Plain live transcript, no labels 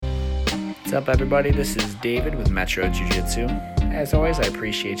What's up, everybody? This is David with Metro Jiu-Jitsu. As always, I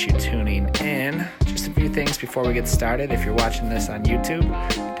appreciate you tuning in. Just a few things before we get started. If you're watching this on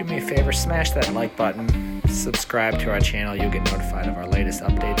YouTube, do me a favor, smash that like button, subscribe to our channel. You'll get notified of our latest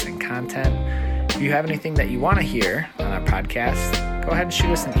updates and content. If you have anything that you want to hear on our podcast, go ahead and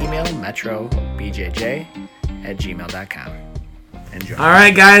shoot us an email, metrobjj@gmail.com. Enjoy. All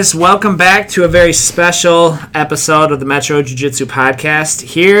right, guys, welcome back to a very special episode of the Metro Jiu-Jitsu podcast.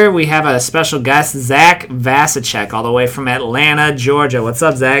 Here we have a special guest, Zach Vasicek, all the way from Atlanta, Georgia. What's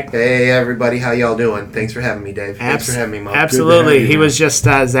up, Zach? Hey, everybody. How y'all doing? Thanks for having me, Dave. Thanks for having me, Mom. Absolutely. He was just,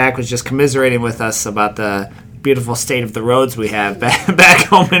 Zach was just commiserating with us about the beautiful state of the roads we have back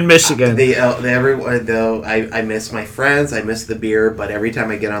home in Michigan. I miss my friends. I miss the beer. But every time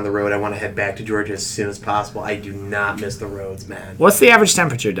I get on the road, I want to head back to Georgia as soon as possible. I do not miss the roads, man. What's the average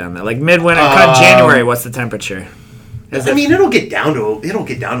temperature down there? Like midwinter, January, what's the temperature? It'll get down to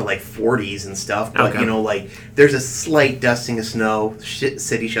like 40s and stuff, but okay. Like there's a slight dusting of snow.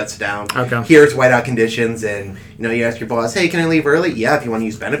 City shuts down. Okay. Here it's whiteout conditions, and you ask your boss, "Hey, can I leave early?" Yeah, if you want to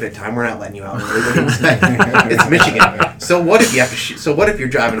use benefit time, we're not letting you out early. What do you expect? It's Michigan. So what if you have to? So what if you're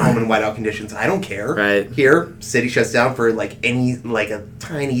driving home in whiteout conditions? I don't care. Right. Here, city shuts down for a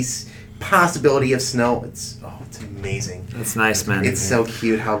tiny possibility of snow. It's amazing. That's nice, man. It's so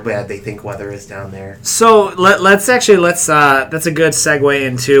cute how bad they think weather is down there. So let's that's a good segue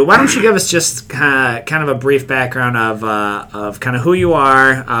into, why don't you give us just kind of a brief background of kind of who you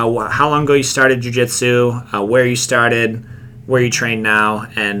are, how long ago you started jiu-jitsu, where you started, where you train now,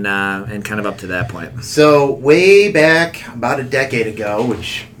 and kind of up to that point. So way back about a decade ago,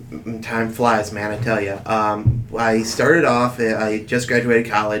 which time flies, man, I tell you. I started off. I just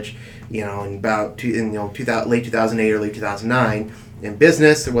graduated college. In about late 2008, early 2009. In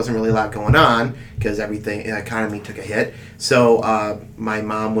business, there wasn't really a lot going on because the economy took a hit. So my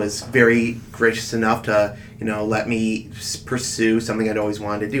mom was very gracious enough to let me pursue something I'd always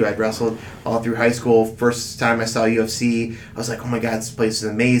wanted to do. I'd wrestled all through high school. First time I saw UFC, I was like, oh my God, this place is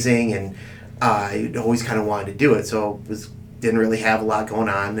amazing, and I always kind of wanted to do it. So didn't really have a lot going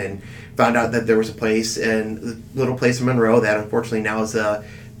on, and found out that there was a little place in Monroe that unfortunately now is a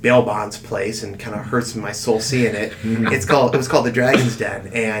bail bonds place, and kind of hurts my soul seeing it. It was called the Dragon's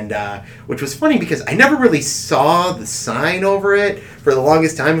Den, and which was funny because I never really saw the sign over it for the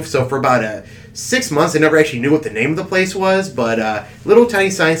longest time. So for about 6 months, I never actually knew what the name of the place was, but little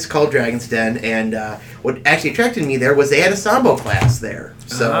tiny sign called Dragon's Den, and what actually attracted me there was they had a Sambo class there.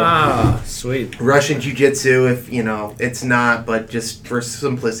 So sweet. Russian Jiu-Jitsu, if it's not, but just for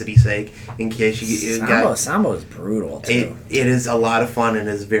simplicity's sake, in case Sambo is brutal too. It is a lot of fun and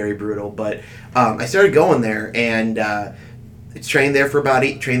is very brutal. But I started going there and trained there for about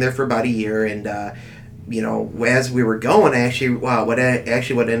a year. And as we were going,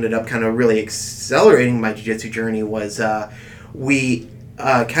 what ended up kind of really accelerating my jiu-jitsu journey was we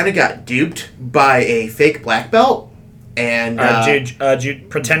kind of got duped by a fake black belt. And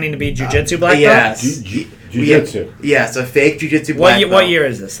pretending to be jiu-jitsu black belt? Yes. Jiu-jitsu. Yes, a fake jiu-jitsu black belt. What year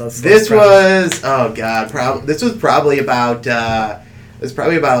is this? This was probably about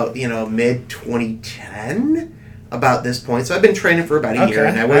mid 2010 about this point. So I've been training for about a year,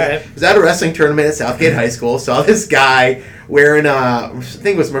 and I was at a wrestling tournament at Southgate High School. Saw this guy wearing I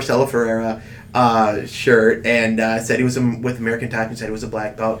think it was Marcelo Ferreira shirt, and said he was with American Top and said he was a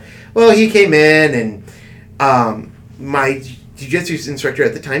black belt. Well, he came in, and my jiu-jitsu instructor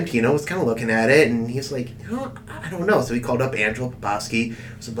at the time, Tino, was kind of looking at it, and he was like, I don't know. So he called up Angelo Popovsky,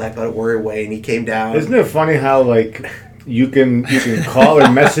 who's a black belt at Warrior Way, and he came down. Isn't it funny how you can call or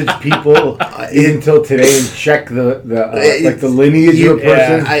message people even until today and check the lineage of a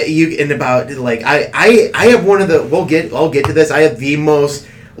person? I have one of the. I'll get to this. I have the most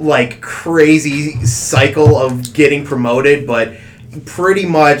crazy cycle of getting promoted, but pretty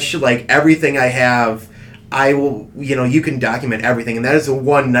much everything I have, I will, you can document everything. And that is the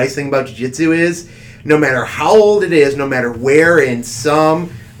one nice thing about jiu-jitsu is no matter how old it is, no matter where in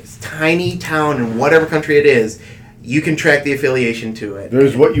some tiny town in whatever country it is, you can track the affiliation to it.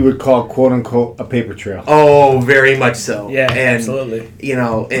 There's what you would call, quote unquote, a paper trail. Oh, very much so. Yeah, and, absolutely.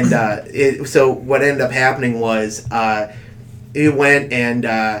 So what ended up happening was it went and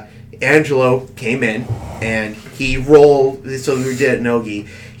Angelo came in and he rolled. So we did it Nogi.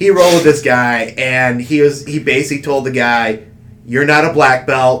 He rolled with this guy, and he basically told the guy, "You're not a black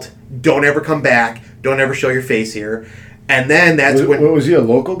belt. Don't ever come back. Don't ever show your face here." And then was he a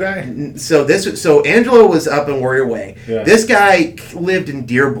local guy? So Angelo was up in Warrior Way. Yeah. This guy lived in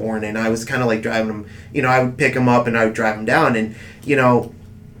Dearborn, and I was kind of driving him. I would pick him up and I would drive him down, and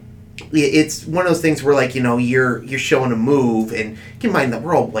it's one of those things where, like, you're showing a move, and keep in mind that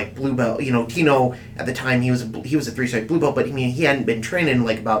we're all like blue belt. Tino at the time, he was a 3-stripe blue belt, but I mean, he hadn't been training in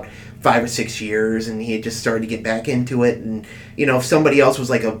like about 5 or 6 years, and he had just started to get back into it. And if somebody else was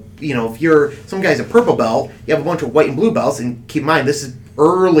like if some guy's a purple belt, you have a bunch of white and blue belts, and keep in mind this is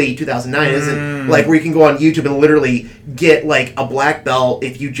early 2009. It isn't like where you can go on YouTube and literally get like a black belt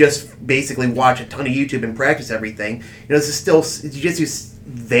if you just basically watch a ton of YouTube and practice everything. This is still jiu-jitsu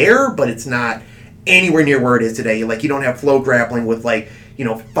there, but it's not anywhere near where it is today. Like, you don't have flow grappling with like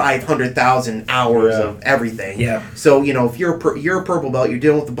 500,000 hours of everything. Yeah. So if you're a purple belt, you're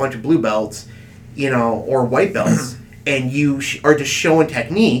dealing with a bunch of blue belts, or white belts, and you are just showing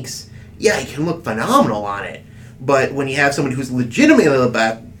techniques. Yeah, you can look phenomenal on it. But when you have somebody who's legitimately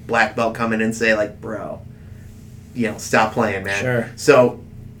a black belt come in and say, like, bro, stop playing, man. Sure. So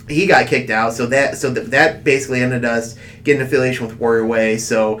he got kicked out. So that basically ended us getting an affiliation with Warrior Way.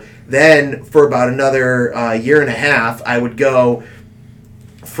 So then for about another year and a half, I would go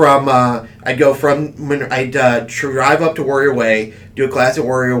from I'd drive up to Warrior Way, do a class at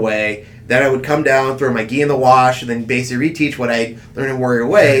Warrior Way. Then I would come down, throw my gi in the wash, and then basically reteach what I learned in Warrior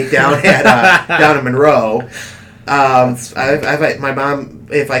Way down in Monroe. I've my mom,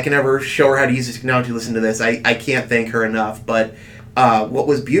 if I can ever show her how to use this technology, listen to this. I can't thank her enough. But what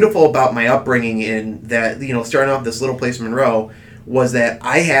was beautiful about my upbringing in that, starting off this little place in Monroe, was that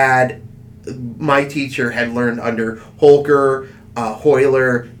my teacher had learned under Holker,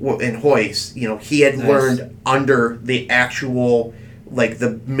 Hoyler, and Hoyce. He had learned under the actual, like,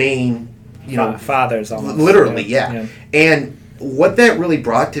 the main, fathers almost. Literally, yeah. And what that really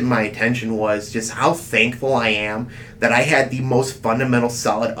brought to my attention was just how thankful I am that I had the most fundamental,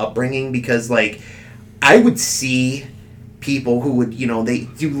 solid upbringing, because, like, I would see people who would, they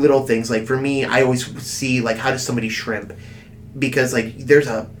do little things. Like, for me, I always see, like, how does somebody shrimp? Because, like, there's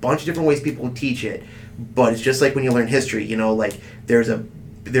a bunch of different ways people teach it, but it's just like when you learn history, like, there's a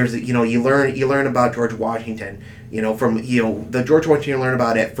you learn about George Washington, from the George Washington you learn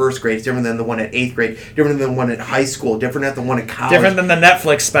about at first grade is different than the one at 8th grade, different than the one at high school, different than the one at college, different than the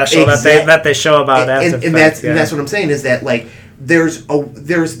Netflix special that they show about after. And that's what I'm saying, is that, like, there's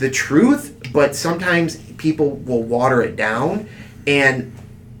the truth, but sometimes people will water it down, and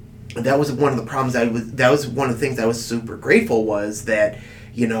that was one of the problems. That was one of the things I was super grateful, was that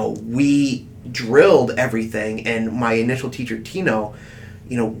we drilled everything, and my initial teacher Tino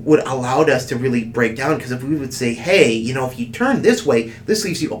would allowed us to really break down, because if we would say, hey, if you turn this way, this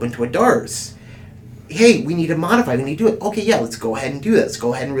leaves you open to a Darce. Hey, we need to modify, we need to do it. Okay, yeah, let's go ahead and do that. Let's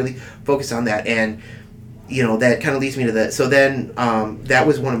go ahead and really focus on that. And that kind of leads me to that. So then that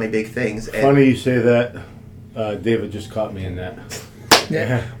was one of my big things. Funny you say that. David just caught me in that.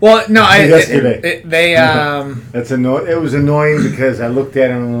 Yeah. Well, no, yesterday. That's annoying. It was annoying because I looked at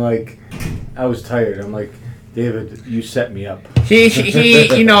him and, like, I was tired. I'm like, David, you set me up. He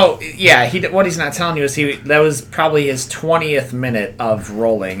what he's not telling you is that was probably his 20th minute of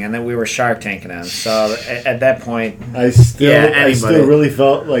rolling, and then we were Shark Tanking him. So at that point, I still really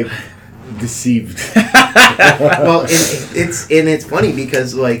felt like deceived. Well, it's funny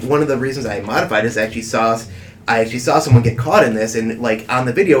because, like, one of the reasons I modified is I actually saw someone get caught in this, and, like, on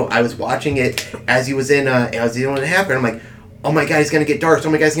the video I was watching it as he was in half guard. I'm like, oh my god, he's gonna get Darced. Oh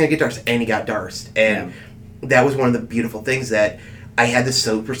my god, he's gonna get Darced, and he got Darced. And that was one of the beautiful things, that I had this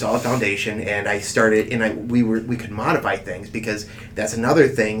super solid foundation, and I started, and we could modify things, because that's another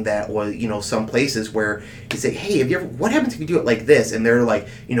thing that was, some places where you say, hey, what happens if you do it like this? And they're like,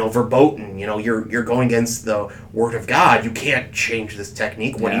 verboten, you're going against the word of God. You can't change this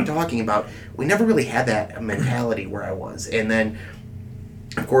technique. What are you talking about? We never really had that mentality where I was. And then,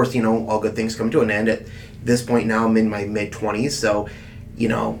 of course, all good things come to an end. At this point now, I'm in my mid-20s, so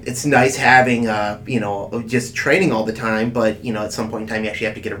it's nice having, just training all the time, but, at some point in time, you actually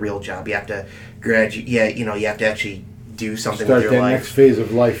have to get a real job. You have to graduate, you have to actually do something with your life. Start that next phase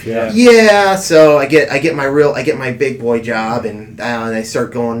of life, yeah. Yeah, so I get my big boy job, and I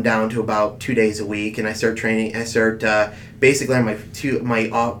start going down to about 2 days a week, and I start training. I start, basically, on my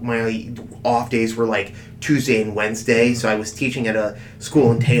off days were, like, Tuesday and Wednesday, so I was teaching at a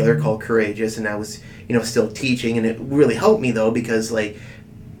school in Taylor called Courageous, and I was, still teaching, and it really helped me, though, because, like,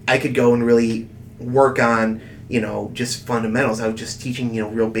 I could go and really work on, just fundamentals. I was just teaching,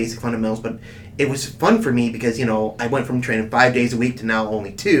 real basic fundamentals, but it was fun for me because, I went from training 5 days a week to now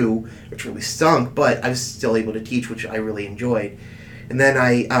only 2, which really stunk, but I was still able to teach, which I really enjoyed. And then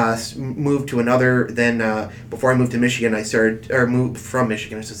I moved to before I moved to Michigan, moved from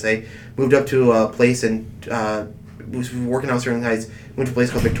Michigan, I should say, moved up to a place and was working out certain guys, went to a place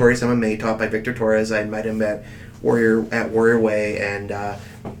called Victorious MMA, taught by Victor Torres. I met him at Warrior Way, and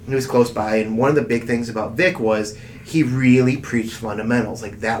he was close by. And one of the big things about Vic was he really preached fundamentals.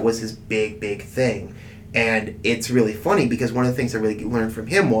 Like, that was his big thing. And it's really funny because one of the things I really learned from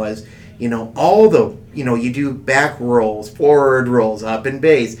him was, all the, you do back rolls, forward rolls, up and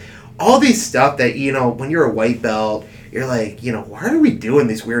base, all these stuff that, when you're a white belt, you're like, why are we doing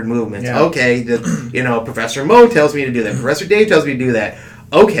these weird movements? Yeah. Okay, Professor Mo tells me to do that. Professor Dave tells me to do that.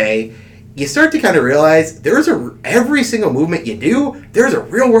 Okay, you start to kind of realize every single movement you do, there's a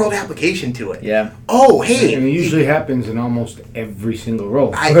real world application to it. Yeah. Oh, hey. And it usually happens in almost every single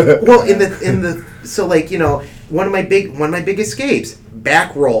roll. One of my big escapes,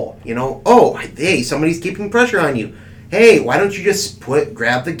 back roll. Oh, hey, somebody's keeping pressure on you. Hey, why don't you just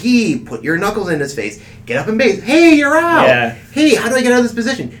grab the gi, put your knuckles in his face, get up and base. Hey, you're out. Yeah. Hey, how do I get out of this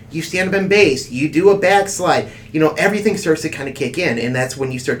position? You stand up and base. You do a backslide. Everything starts to kind of kick in, and that's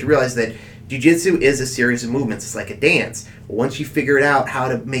when you start to realize that jiu-jitsu is a series of movements. It's like a dance. Once you figure it out how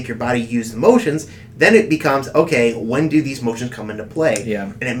to make your body use the motions, then it becomes, okay, when do these motions come into play? Yeah.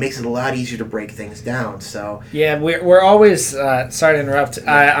 And it makes it a lot easier to break things down. So yeah, we're always, sorry to interrupt,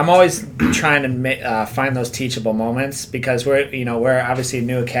 I'm always trying to find those teachable moments because we're obviously a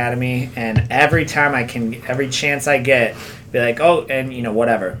new academy, and every chance I get, be like, oh, and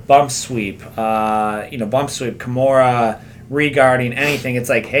whatever, bump sweep, Kimura, regarding anything, it's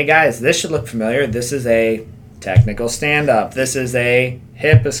like, hey guys, this should look familiar. This is a technical stand-up. This is a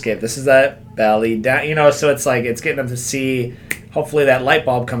hip escape. This is a belly down. So it's like, it's getting them to see, hopefully that light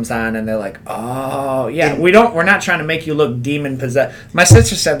bulb comes on and they're like, oh, yeah, we're not trying to make you look demon-possessed. My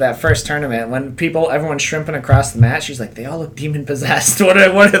sister said that first tournament, when everyone's shrimping across the mat, she's like, they all look demon-possessed. What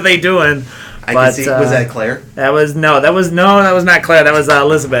are they doing? I can see. Was that Claire? That was not Claire. That was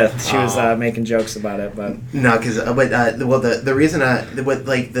Elizabeth. She was making jokes about it, but no, because the reason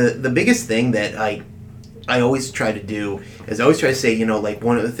the biggest thing that I always try to do is I always try to say,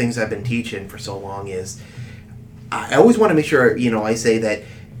 one of the things I've been teaching for so long is I always want to make sure I say that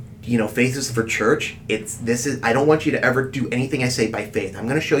faith is for church. I don't want you to ever do anything I say by faith. I'm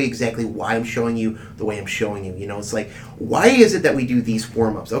going to show you exactly why I'm showing you the way I'm showing you. It's like, why is it that we do these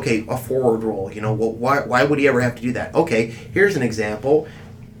warm-ups? Okay, a forward roll. Well, why would he ever have to do that? Okay, here's an example.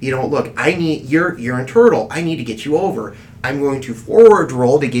 Look, you're in turtle. I need to get you over. I'm going to forward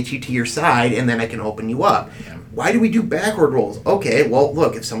roll to get you to your side, and then I can open you up. Yeah. Why do we do backward rolls? Okay, well,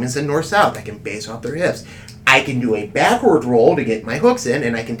 look, if someone's in north-south, I can base off their hips. I can do a backward roll to get my hooks in,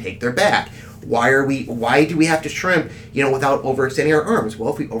 and I can take their back. Why do we have to shrimp, without overextending our arms?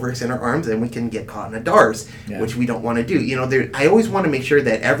 Well, if we overextend our arms, then we can get caught in a darce, which we don't want to do. I always want to make sure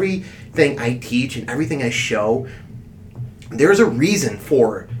that everything I teach and everything I show, there's a reason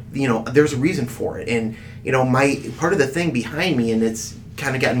for it. And, my part of the thing behind me, and it's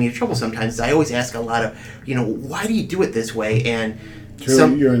kind of gotten me in trouble sometimes, is I always ask a lot of, why do you do it this way? And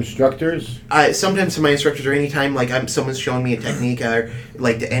your instructors? Sometimes to my instructors, or anytime someone's showing me a technique, or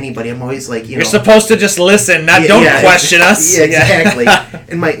to anybody, I'm always like, you're supposed to just listen, don't question us. Yeah, exactly.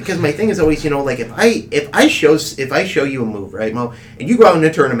 And because my thing is always, if I show you a move, right, Mo, and you go out in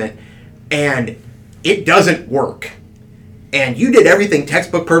a tournament and it doesn't work, and you did everything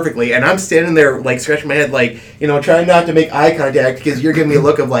textbook perfectly, and I'm standing there scratching my head, trying not to make eye contact because you're giving me a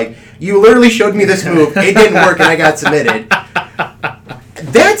look of you literally showed me this move, it didn't work, and I got submitted.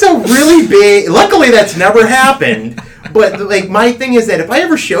 That's a really big... Luckily, that's never happened. But, my thing is that if I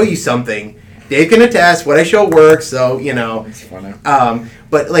ever show you something, Dave can attest, what I show works, so, It's funny.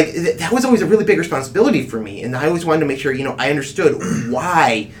 But, that was always a really big responsibility for me. And I always wanted to make sure, I understood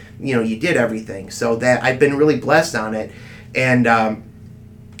why, you did everything. So that I've been really blessed on it. And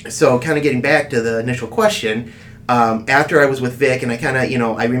so kind of getting back to the initial question, after I was with Vic, and I kind of,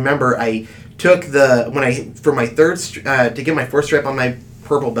 I remember I took for my third, to get my fourth stripe on my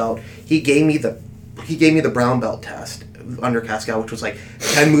purple belt, he gave me the brown belt test under Cascal, which was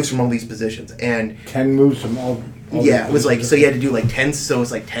 10 moves from all these positions, and 10 moves from all yeah, it was so you had to do 10, so it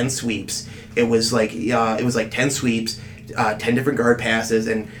was 10 sweeps. It was 10 sweeps, 10 different guard passes,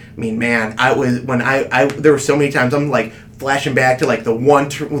 and I mean, man, there were so many times I'm flashing back to the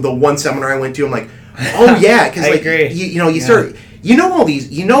one seminar I went to. I'm like, oh yeah, because you start all these,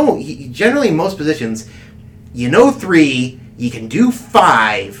 generally in most positions, 3, you can do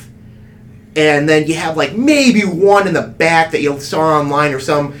 5, and then you have maybe 1 in the back that you saw online or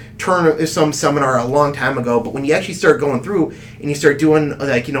some seminar a long time ago. But when you actually start going through and you start doing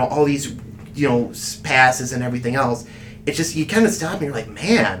all these passes and everything else, it's just, you kind of stop and you're like,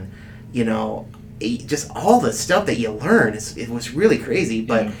 man, just all the stuff that you learn, it was really crazy.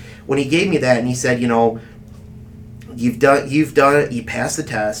 But when he gave me that and he said, you passed the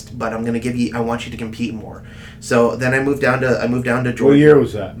test, but I want you to compete more. So then I moved down to Georgia. What year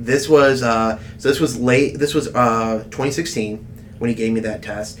was that? This was 2016 when he gave me that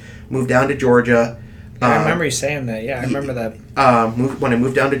test. Moved down to Georgia. I remember you saying that. Yeah, I remember that. When I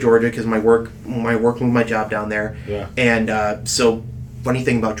moved down to Georgia because my work moved my job down there. Yeah. And so funny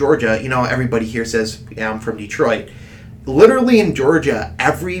thing about Georgia, everybody here says I'm from Detroit. Literally in Georgia,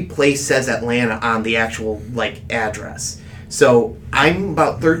 every place says Atlanta on the actual address. So I'm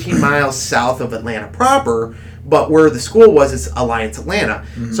about 13 miles south of Atlanta proper, but where the school was is Alliance Atlanta.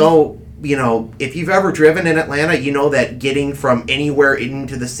 Mm-hmm. So if you've ever driven in Atlanta, you know that getting from anywhere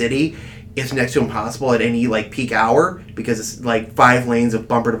into the city is next to impossible at any peak hour because it's 5 lanes of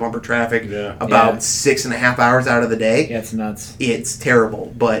bumper to bumper traffic about 6.5 hours out of the day. Yeah, it's nuts. It's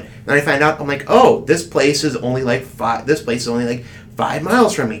terrible. But then I find out, I'm like, oh, this place is only 5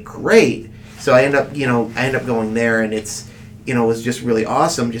 miles from me. Great. So I end up going there, and it's it was just really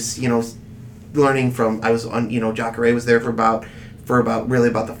awesome. Just learning from Jacare was there for about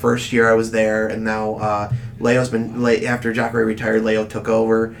the first year I was there, and now Leo's been after Jacare retired, Leo took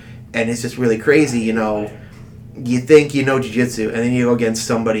over. And it's just really crazy, you think jiu-jitsu, and then you go against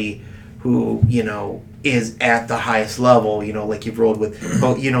somebody who, is at the highest level, like you've rolled with,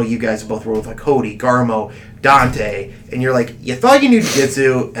 you guys have both rolled with Cody, Garmo, Dante, and you're like, you thought you knew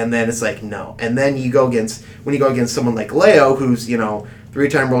jiu-jitsu, and then it's like, no. And then when you go against someone like Leo, who's,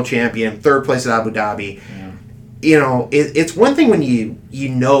 3-time world champion, 3rd place at Abu Dhabi, it's one thing when you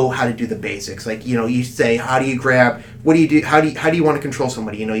know how to do the basics. You say, how do you grab? What do you do? How do you want to control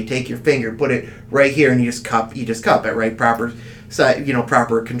somebody? You take your finger, put it right here, and you just cup it, right? Proper side,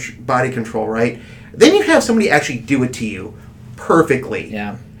 proper body control, right? Then you have somebody actually do it to you perfectly.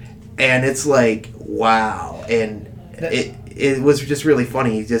 Yeah. And it's like, wow. And it was just really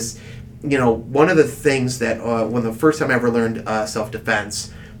funny. Just, one of the things that when the first time I ever learned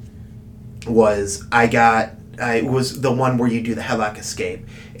self-defense was I was the one where you do the headlock escape,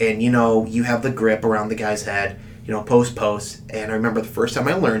 and you have the grip around the guy's head, post, and I remember the first time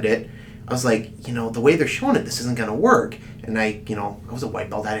I learned it, I was like, the way they're showing it, this isn't gonna work, and I was a white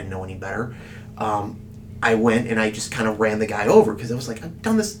belt, I didn't know any better. I went and I just kind of ran the guy over because I was like, I've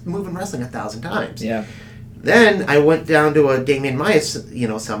done this move in wrestling 1,000 times. Yeah. Then I went down to a Damian Maya,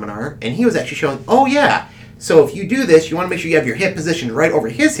 seminar, and he was actually showing, oh yeah. So if you do this, you want to make sure you have your hip positioned right over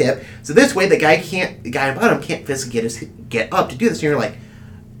his hip, so this way the guy in bottom can't physically get up to do this. And you're like,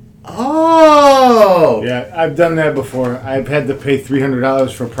 oh. Yeah, I've done that before. I've had to pay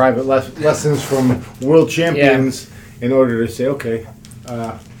 $300 for private lessons from world champions in order to say, okay,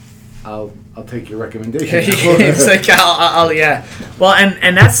 I'll take your recommendation. It's like I'll yeah. Well,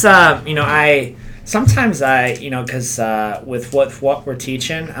 and that's Sometimes because with what we're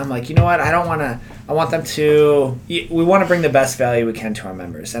teaching, I'm like, I want them to, we want to bring the best value we can to our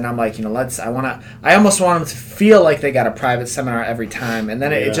members. And I'm like, I almost want them to feel like they got a private seminar every time. And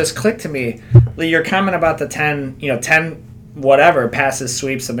then it just clicked to me, your comment about the 10 whatever, passes,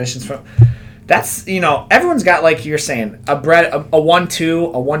 sweeps, submissions from, that's, everyone's got, like you're saying, a 1-2,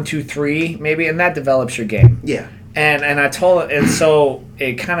 a 1-2-3 maybe, and that develops your game. Yeah. And I told, and so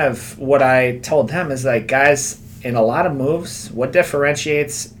it kind of, what I told them is like, guys, in a lot of moves, what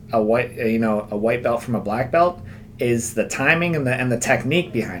differentiates a white belt from a black belt is the timing and the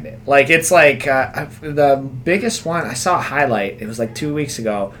technique behind it. Like, it's like the biggest one, I saw a highlight, it was like 2 weeks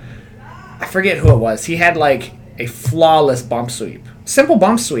ago, I forget who it was, he had like a flawless bump sweep, simple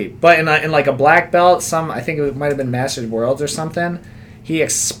bump sweep, but in like a black belt, I think it might have been Masters Worlds or something, he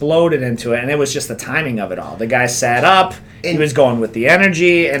exploded into it, and it was just the timing of it all. The guy sat up, he was going with the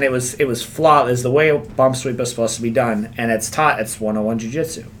energy, and it was flawless, the way a bump sweep is supposed to be done, and it's 101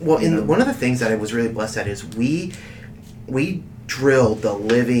 jiu-jitsu. Well, one of the things that I was really blessed at is we drilled the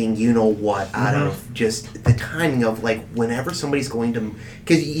living you-know-what out of just the timing of, like, whenever somebody's going to...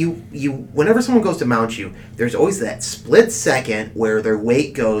 Because whenever someone goes to mount you, there's always that split second where their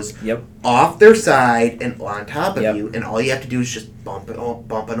weight goes off their side and on top of you, and all you have to do is just bump it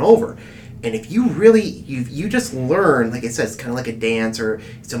over. And if you really, you just learn, like I said, it's kind of like a dance or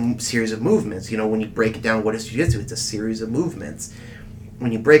it's a series of movements. When you break it down, what is jiu-jitsu? It's a series of movements.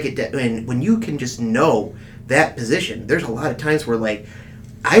 When you break it down, and when you can just know that position, there's a lot of times where, like,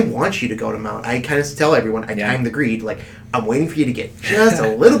 I want you to go to mount. I kind of tell everyone, I time the greed. Like, I'm waiting for you to get just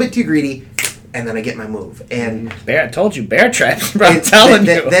a little bit too greedy, and then I get my move. And I told you, bear traps, bro. I'm telling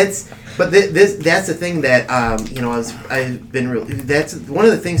you. That's the thing that that's one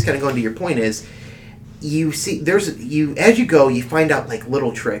of the things, kind of going to your point, is you see as you go, you find out, like,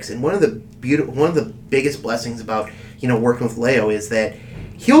 little tricks. And one of the biggest blessings about working with Leo is that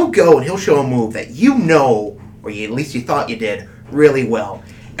he'll go and he'll show a move that or at least you thought you did, really well.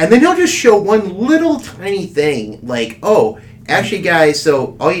 And then he'll just show one little tiny thing, like, oh, actually, guys,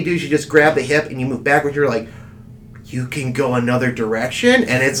 so all you do is you just grab the hip and you move backwards. You're like, you can go another direction?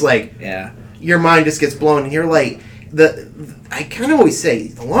 And it's like, your mind just gets blown. And you're like, I kind of always say,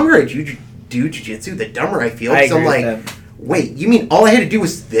 the longer I do jiu-jitsu, the dumber I feel. Because I'm like, wait, you mean all I had to do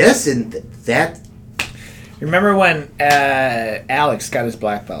was this and that? Remember when Alex got his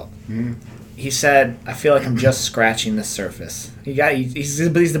black belt? Mm-hmm. He said, "I feel like I'm just scratching the surface." He's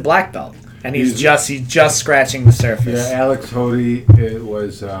the black belt, and he's just scratching the surface. Yeah, Alex Hody,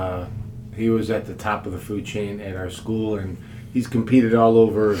 he was at the top of the food chain at our school, and he's competed all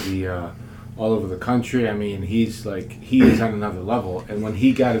over the country. I mean, he is on another level. And when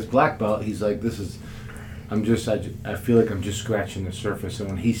he got his black belt, he's like, I feel like I'm just scratching the surface. And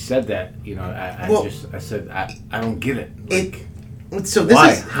when he said that, I said, I don't get it. So this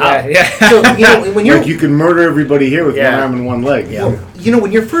why? is how? So, when you're like you can murder everybody here with one arm and one leg. Yeah. Well,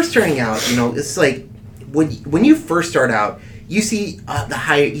 when you're first starting out, it's like when you first start out, you see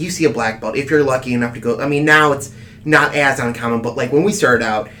you see a black belt if you're lucky enough to go. I mean, now it's not as uncommon, but like when we started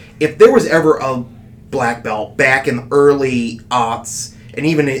out, if there was ever a black belt back in the early aughts, and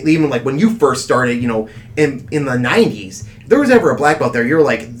even like when you first started, in the 90s, if there was ever a black belt there, you're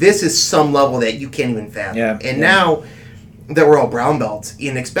like, this is some level that you can't even fathom. Now that we're all brown belts,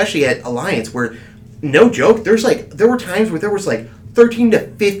 and especially at Alliance, where, no joke, there were times where there was like 13 to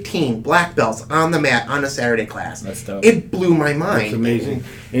 15 black belts on the mat on a Saturday class. That's dope. It blew my mind. That's amazing.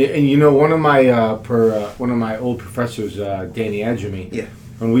 And one of my old professors, Danny Adjemi,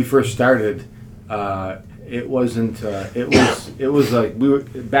 when we first started, it was like we were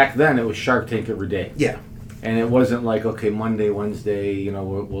back then. It was Shark Tank every day. Yeah. And it wasn't like, okay, Monday, Wednesday,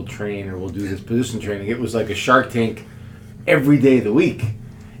 we'll train or we'll do this position training. It was like a Shark Tank every day of the week,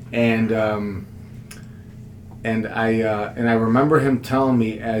 and I remember him telling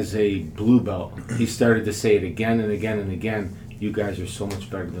me as a blue belt, he started to say it again and again and again. You guys are so much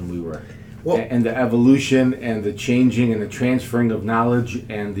better than we were. Well, and the evolution and the changing and the transferring of knowledge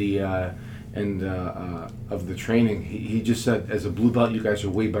and the of the training. He just said, as a blue belt, you guys are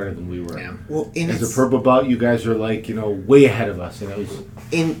way better than we were. Yeah. Well, as a purple belt, you guys are like way ahead of us, and it was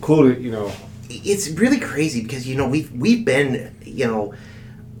cool to It's really crazy because we've been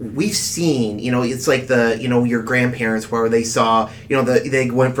we've seen it's like your grandparents where they saw they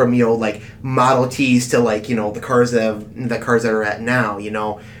went from like Model Ts to like the cars that are at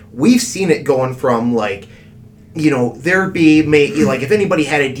now. We've seen it going from like there'd be like if anybody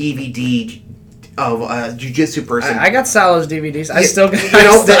had a DVD of a jiu-jitsu person. I got Sal's DVDs. I still got I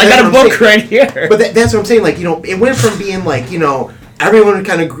got a book right here. But that's what I'm saying. Like it went from being like everyone would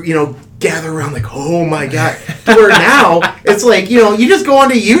kind of gather around like, oh my god, to where now it's like you just go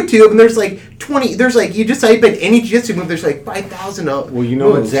onto YouTube and there's like 20. There's like you just type in any jiu-jitsu move. There's like 5,000 of. Well,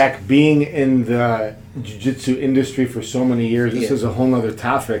 what, Zach, being in the jiu-jitsu industry for so many years, this is a whole nother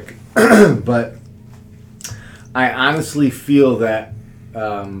topic. But I honestly feel that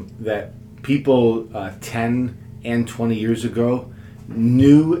that people 10 and 20 years ago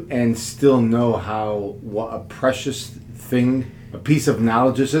knew and still know what a precious thing, a piece of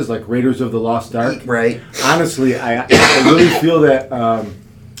knowledge this is, like Raiders of the Lost Ark. Right. Honestly, I really feel that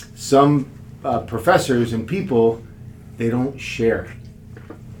some professors and people, they don't share.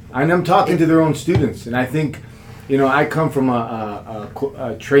 And I'm talking to their own students, and I think, I come from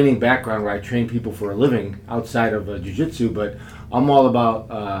a training background where I train people for a living outside of jiu-jitsu, but I'm all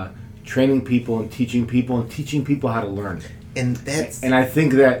about training people and teaching people how to learn. And I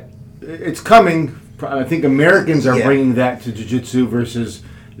think that it's coming. I think Americans are bringing that to jiu-jitsu versus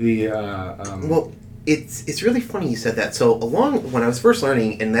the. Well, it's really funny you said that. So when I was first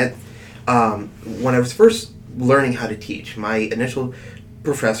learning, when I was first learning how to teach, my initial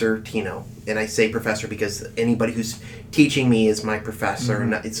professor, Tino, and I say professor because anybody who's teaching me is my professor,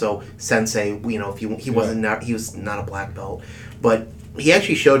 and so sensei. If he was not a black belt, but he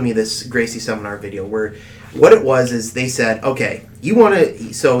actually showed me this Gracie seminar video where what it was is they said, okay, you want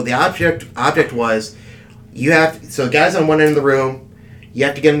to. So the object was so the guy's on one end of the room. You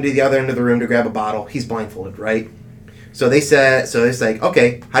have to get him to the other end of the room to grab a bottle. He's blindfolded, right? So they said, it's like,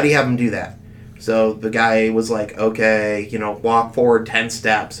 okay, how do you have him do that? So the guy was like, okay, walk forward 10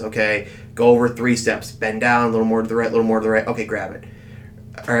 steps. Okay, go over 3 steps. Bend down, a little more to the right, a little more to the right. Okay, grab it.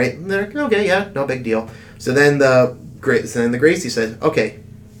 All right. And they're like, okay, yeah, no big deal. So then the Gracie said, okay,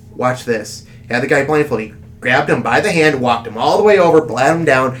 watch this. Had the guy blindfolded. He grabbed him by the hand, walked him all the way over, bled him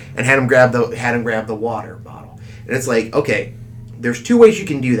down, and had him grab the water bottle. And it's like, okay, there's 2 ways you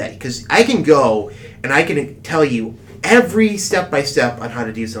can do that. Because I can go and I can tell you every step by step on how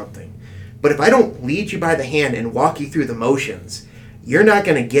to do something. But if I don't lead you by the hand and walk you through the motions, you're not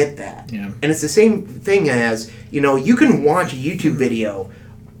going to get that. Yeah. And it's the same thing as, you can watch a YouTube video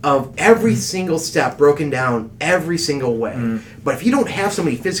of every single step broken down every single way. But if you don't have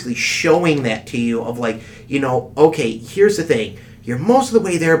somebody physically showing that to you of like, okay, here's the thing. You're most of the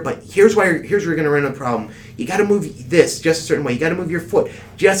way there, but here's where you're going to run into the problem. You got to move this just a certain way. You got to move your foot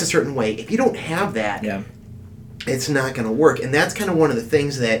just a certain way. If you don't have that, it's not going to work. And that's kind of one of the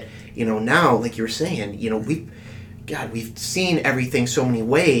things that, now, like you were saying, we've seen everything so many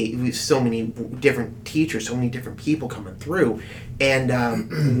ways, so many different teachers, so many different people coming through.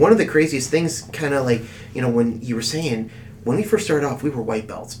 And one of the craziest things, kind of like, when you were saying, when we first started off, we were white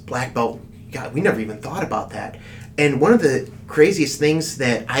belts, black belt. God, we never even thought about that. And one of the craziest things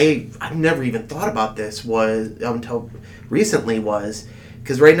that I've never even thought about this was, until recently, was,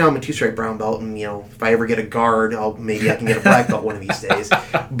 because right now I'm a 2-stripe brown belt, and, if I ever get a guard, maybe I can get a black belt one of these days.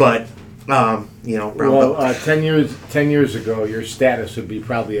 But, brown belt. 10 years ago, your status would be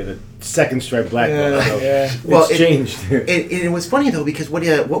probably at a 2nd-stripe black belt. So it's changed. It was funny, though, because one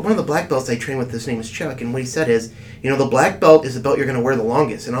of the black belts I trained with, his name is Chuck, and what he said is, the black belt is the belt you're going to wear the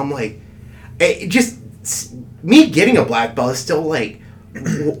longest. And I'm like, me getting a black belt is still like,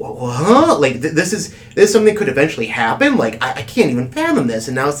 huh? Like, this is something that could eventually happen? Like, I can't even fathom this.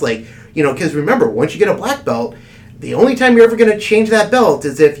 And now it's like, because remember, once you get a black belt, the only time you're ever going to change that belt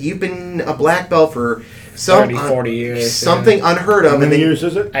is if you've been a black belt for 40 years. Something unheard of. How many years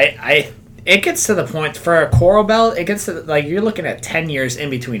is it? It gets to the point, for a coral belt, it gets to, like, you're looking at 10 years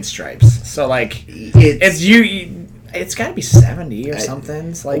in between stripes. So, like, it's got to be 70 or something.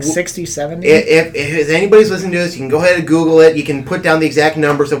 It's like 60, 70. If anybody's listening to this, you can go ahead and Google it. You can put down the exact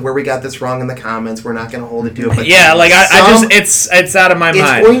numbers of where we got this wrong in the comments. We're not going to hold it to it. But it's out of my mind.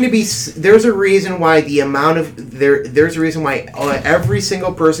 It's going to be, there's a reason why there's a reason why every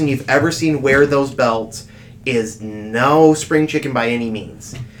single person you've ever seen wear those belts is no spring chicken by any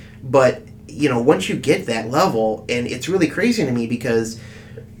means. But, once you get that level, and it's really crazy to me because,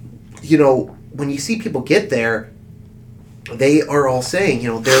 when you see people get there, they are all saying,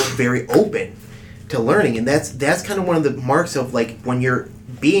 they're very open to learning. And that's kind of one of the marks of, like, when you're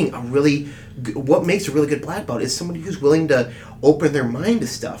being what makes a really good black belt is somebody who's willing to open their mind to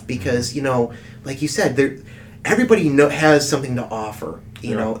stuff. Because, like you said, everybody has something to offer,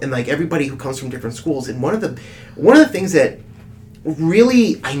 and, like, everybody who comes from different schools. And one of the things that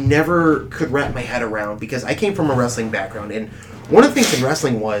really I never could wrap my head around, because I came from a wrestling background, and one of the things in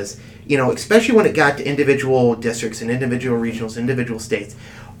wrestling was, especially when it got to individual districts and individual regionals, individual states,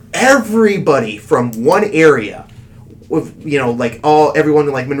 everybody from one area, with everyone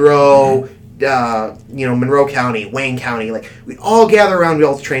in, like, Monroe, Monroe County, Wayne County, like, we'd all gather around, we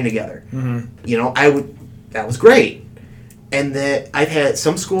all train together. Mm-hmm. That was great. And that I've had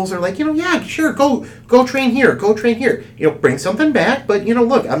some schools are like, yeah, sure, go train here, bring something back, but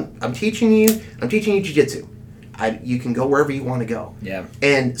look, I'm teaching you jiu-jitsu. You can go wherever you want to go. Yeah.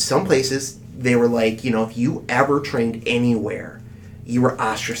 And some places they were like, if you ever trained anywhere, you were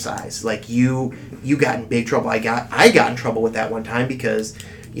ostracized. Like, you got in big trouble. I got in trouble with that one time because,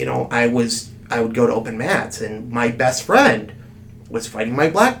 I would go to open mats and my best friend was fighting my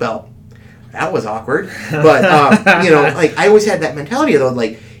black belt. That was awkward. But like, I always had that mentality though,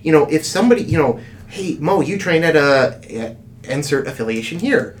 like, if somebody, hey, Mo, you train at insert affiliation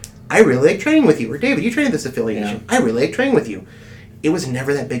here. I really like training with you. Or David, you train at this affiliation. Yeah. I really like training with you. It was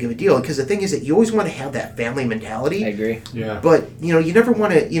never that big of a deal, because the thing is that you always want to have that family mentality. I agree. Yeah. But, you never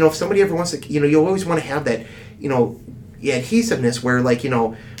want to, if somebody ever wants to, you always want to have that, adhesiveness where, like,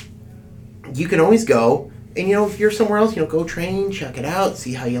 you can always go, and, if you're somewhere else, go train, check it out,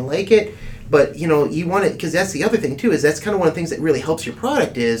 see how you like it. But, you want to, because that's the other thing, too, is that's kind of one of the things that really helps your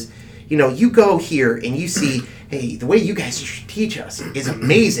product is, you go here and you see, hey, the way you guys teach us is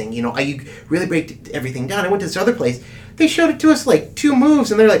amazing. You really break everything down. I went to this other place. They showed it to us like 2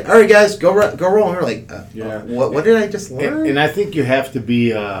 moves, and they're like, all right, guys, go roll. And we're like, what did I just learn? And I think you have to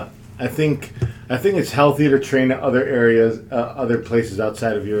be, I think it's healthy to train at other areas, other places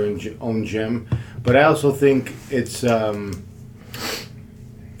outside of your own gym. But I also think it's, the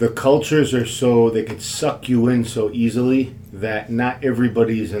cultures are so, they could suck you in so easily that not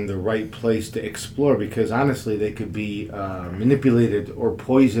everybody's in the right place to explore, because honestly they could be manipulated or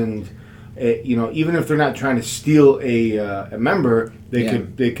poisoned. Even if they're not trying to steal a member,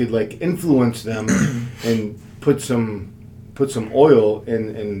 they could like influence them and put some oil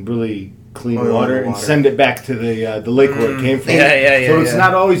and really clean Oil in water the and water. send it back to the lake where it came from. So it's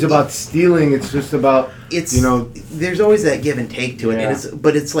not always about stealing. It's just about there's always that give and take to it,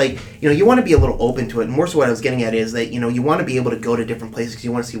 but it's like you want to be a little open to it. And more so, what I was getting at is that you want to be able to go to different places because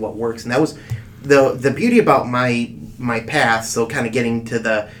you want to see what works. And that was the beauty about my path. So kind of getting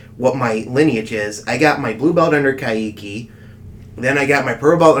to what my lineage is. I got my blue belt under Kaiki, then I got my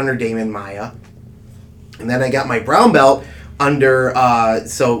purple belt under Damon Maya, and then I got my brown belt under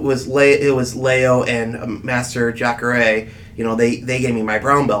so it was Leo and Master Jacare. They gave me my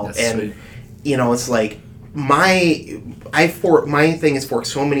brown belt. That's and sweet. It's like my thing is forked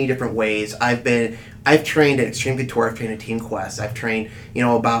so many different ways. I've trained at Extreme Couture, I've trained at Team Quest, I've trained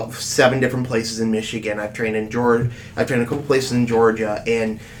about 7 different places in Michigan, I've trained in Georgia, I've trained a couple places in Georgia,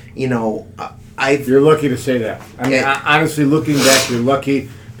 and You're lucky to say that. I mean, honestly, looking back, you're lucky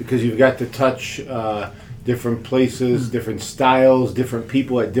because you've got to touch different places, different styles, different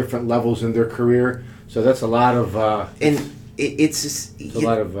people at different levels in their career. So that's a lot of it's a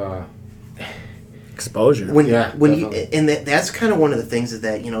lot of exposure. That's kind of one of the things is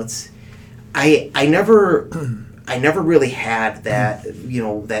that it's I never really had that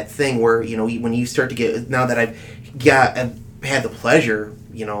that thing where when you start to get, now that I've had the pleasure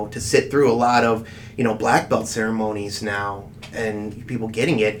to sit through a lot of black belt ceremonies now and people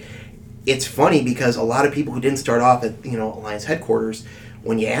getting it. It's funny because a lot of people who didn't start off at Alliance headquarters,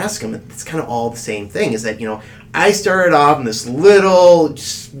 when you ask them, it's kind of all the same thing. Is that I started off in this little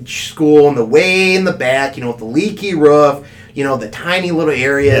school in the way in the back, with the leaky roof, the tiny little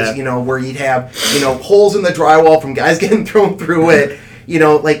areas, where you'd have holes in the drywall from guys getting thrown through it,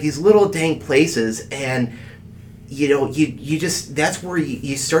 like these little dang places, and you just, that's where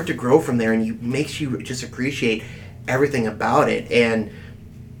you start to grow from there, and makes you just appreciate everything about it. And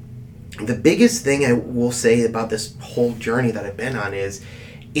the biggest thing I will say about this whole journey that I've been on is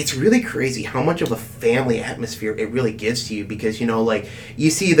it's really crazy how much of a family atmosphere it really gives to you, because you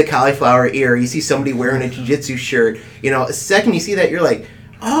see the cauliflower ear, you see somebody wearing a jiu-jitsu shirt, a second you see that, you're like,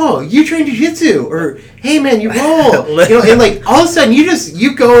 oh, you train jiu-jitsu, or hey man, you roll, and like all of a sudden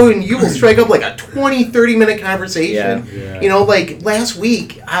you go and you will strike up like a 20-30 minute conversation. Like last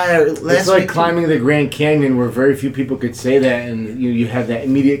week it's like climbing the Grand Canyon, where very few people could say that, and you have that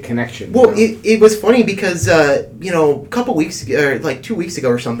immediate connection. Well, it was funny because a couple weeks ago, or like 2 weeks ago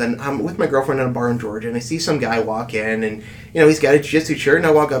or something, I'm with my girlfriend in a bar in Georgia, and I see some guy walk in, and he's got a jiu-jitsu shirt, and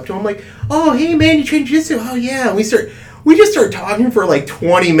I walk up to him, I'm like, oh hey man, you train jiu-jitsu? Oh yeah. And we just start talking for like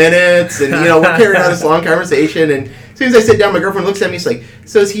 20 minutes, and we're carrying on this long conversation, and as soon as I sit down, my girlfriend looks at me, she's like,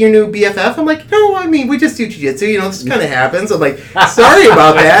 so is he your new BFF? I'm like, no, I mean, we just do jiu-jitsu, this kind of happens. I'm like, sorry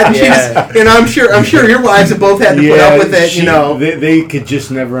about that. And I'm sure your wives have both had to put up with it, They could just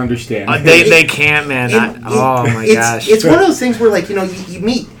never understand. They can't, man. Oh my gosh. It's one of those things where, like, you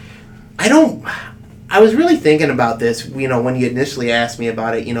meet, I was really thinking about this, when you initially asked me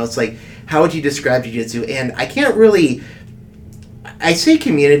about it, it's like, how would you describe jiu-jitsu? And I can't really, I say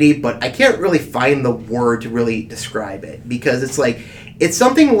community, but I can't really find the word to really describe it, because it's like, it's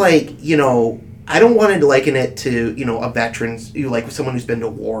something like, I don't want to liken it to, a veteran's, like someone who's been to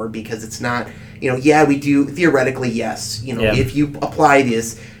war, because it's not, we do, theoretically, yes, if you apply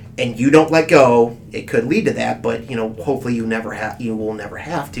this and you don't let go, it could lead to that, but, hopefully you will never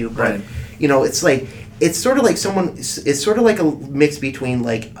have to, but, right. It's like, it's sort of like a mix between,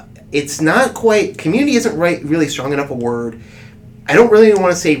 like, it's not quite, community isn't really strong enough a word. I don't really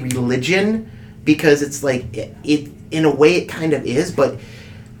want to say religion, because it's like, it in a way it kind of is, but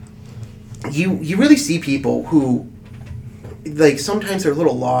you really see people who, like, sometimes they're a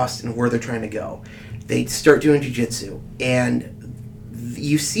little lost in where they're trying to go. They start doing jiu-jitsu, and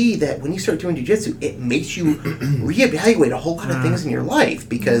you see that when you start doing jiu-jitsu, it makes you reevaluate a whole lot of things in your life,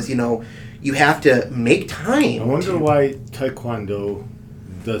 because, you have to make time. I wonder why Taekwondo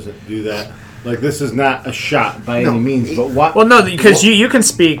doesn't do that. Like, this is not a shot by any means, but what? Well, no, because you can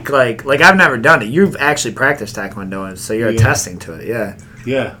speak like I've never done it. You've actually practiced Taekwondo, and so you're attesting to it.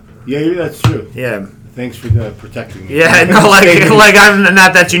 Yeah, that's true. Yeah. Thanks for protecting me. Yeah, no, like I'm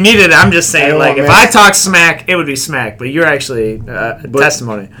not that you need it. I'm just saying, like, if I talk smack, it would be smack, but you're actually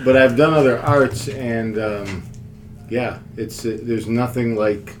testimony. But I've done other arts, and it's there's nothing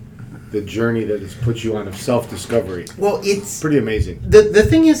like the journey that has put you on of self-discovery. Well, it's pretty amazing. The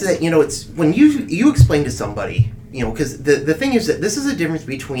thing is that, it's when you explain to somebody, because the thing is that this is a difference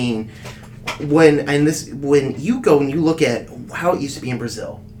between when you go and you look at how it used to be in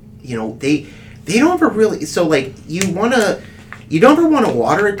Brazil. They don't ever really, so like you don't ever want to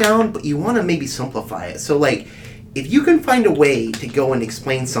water it down, but you want to maybe simplify it. So like, if you can find a way to go and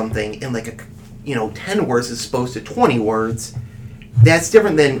explain something in like 10 words as opposed to 20 words, that's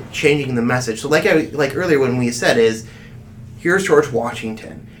different than changing the message. So like earlier when we said is, here's George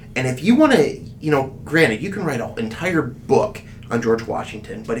Washington. And if you want to, granted, you can write an entire book on George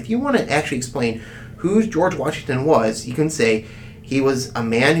Washington, but if you want to actually explain who George Washington was, you can say he was a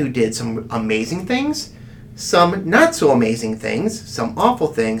man who did some amazing things, some not so amazing things, some awful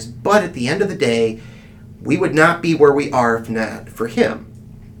things, but at the end of the day, we would not be where we are if not for him.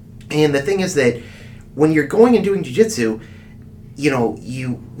 And the thing is that when you're going and doing jiu-jitsu,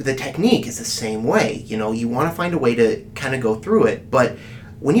 the technique is the same way. You want to find a way to kind of go through it, but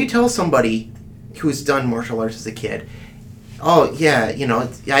when you tell somebody who's done martial arts as a kid, oh yeah,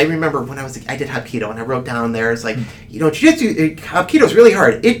 I remember when I did Hapkido, and I wrote down there, it's like, jiu-jitsu, Hapkido is really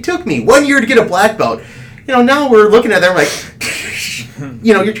hard. It took me 1 year to get a black belt. Now we're looking at them like,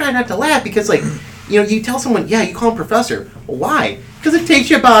 you're trying not to laugh because you tell someone, yeah, you call him professor. Well, why? Because it takes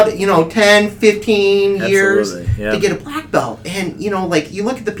you about, 10, 15 years to get a black belt. And, you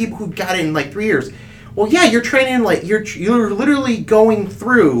look at the people who got it in 3 years. Well, yeah, you're training, you're literally going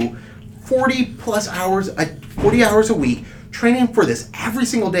through 40 hours a week, training for this every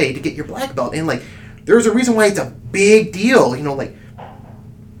single day to get your black belt. And, there's a reason why it's a big deal,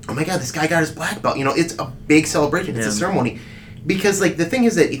 oh my God, this guy got his black belt. It's a big celebration. It's a ceremony. Because, the thing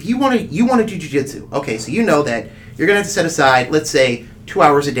is that if you want to do jiu-jitsu, okay, so you know that you're going to have to set aside, let's say, 2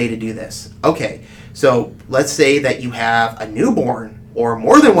 hours a day to do this. Okay, so let's say that you have a newborn or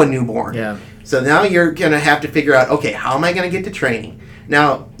more than one newborn. Yeah. So now you're going to have to figure out, okay, how am I going to get to training?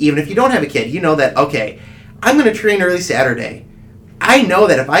 Now, even if you don't have a kid, you know that, okay, I'm going to train early Saturday. I know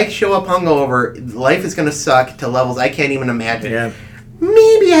that if I show up hungover, life is going to suck to levels I can't even imagine. Yeah.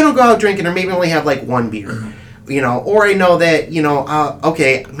 Maybe I don't go out drinking, or maybe only have one beer. Or I know that,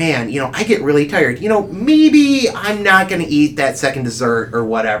 okay, man, I get really tired. Maybe I'm not going to eat that second dessert or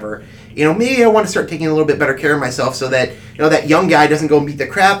whatever. Maybe I want to start taking a little bit better care of myself so that, that young guy doesn't go and beat the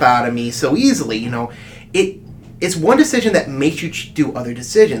crap out of me so easily. It's one decision that makes you do other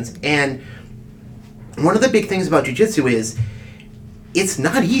decisions. And one of the big things about jiu-jitsu is it's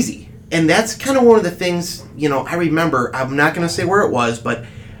not easy. And that's kind of one of the things, I remember, I'm not going to say where it was, but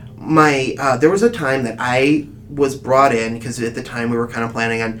there was a time that I was brought in, because at the time we were kind of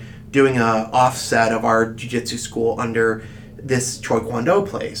planning on doing a offset of our jiu-jitsu school under this Choi Kwan Do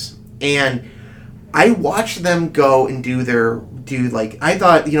place. And I watched them go and I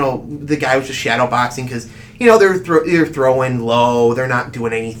thought, the guy was just shadow boxing because, they're throwing low, they're not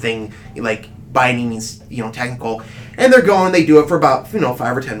doing anything by any means, technical. And they're going, they do it for about,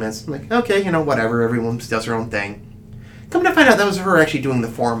 5 or 10 minutes. I'm like, okay, whatever, everyone does their own thing. Come to find out that was her actually doing the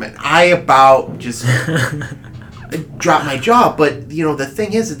form, and I about just dropped my jaw. But, the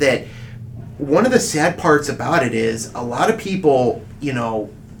thing is that one of the sad parts about it is a lot of people,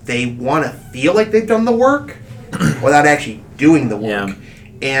 they want to feel like they've done the work without actually doing the work. Yeah.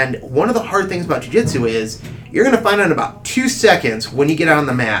 And one of the hard things about jiu-jitsu is you're going to find out in about 2 seconds when you get out on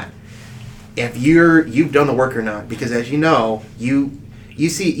the mat if you've done the work or not. Because as you know,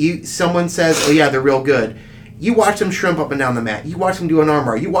 someone says, oh yeah, they're real good. You watch them shrimp up and down the mat. You watch them do an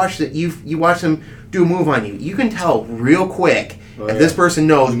armbar. You watch them do a move on you. You can tell real quick if this person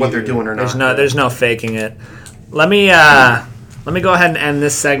knows what they're doing or not. There's no faking it. Let me go ahead and end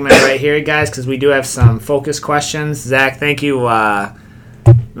this segment right here, guys, because we do have some focus questions. Zach, thank you.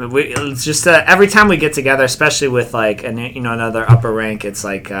 It's just every time we get together, especially with another upper rank, it's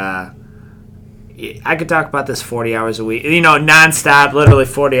I could talk about this 40 hours a week, nonstop, literally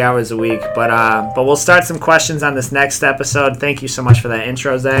 40 hours a week. But we'll start some questions on this next episode. Thank you so much for that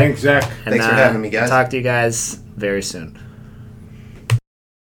intro, Zach. Thanks, Zach. And, thanks for having me, guys. Talk to you guys very soon.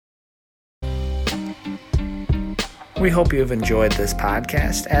 We hope you have enjoyed this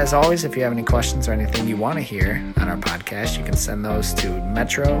podcast. As always, if you have any questions or anything you want to hear on our podcast, you can send those to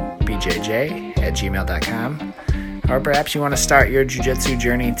metrobjj@gmail.com. Or perhaps you want to start your jiu-jitsu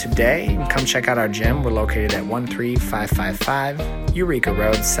journey today, and come check out our gym. We're located at 13555 Eureka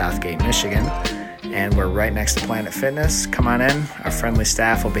Road, Southgate, Michigan. And we're right next to Planet Fitness. Come on in. Our friendly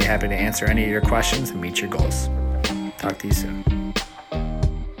staff will be happy to answer any of your questions and meet your goals. Talk to you soon.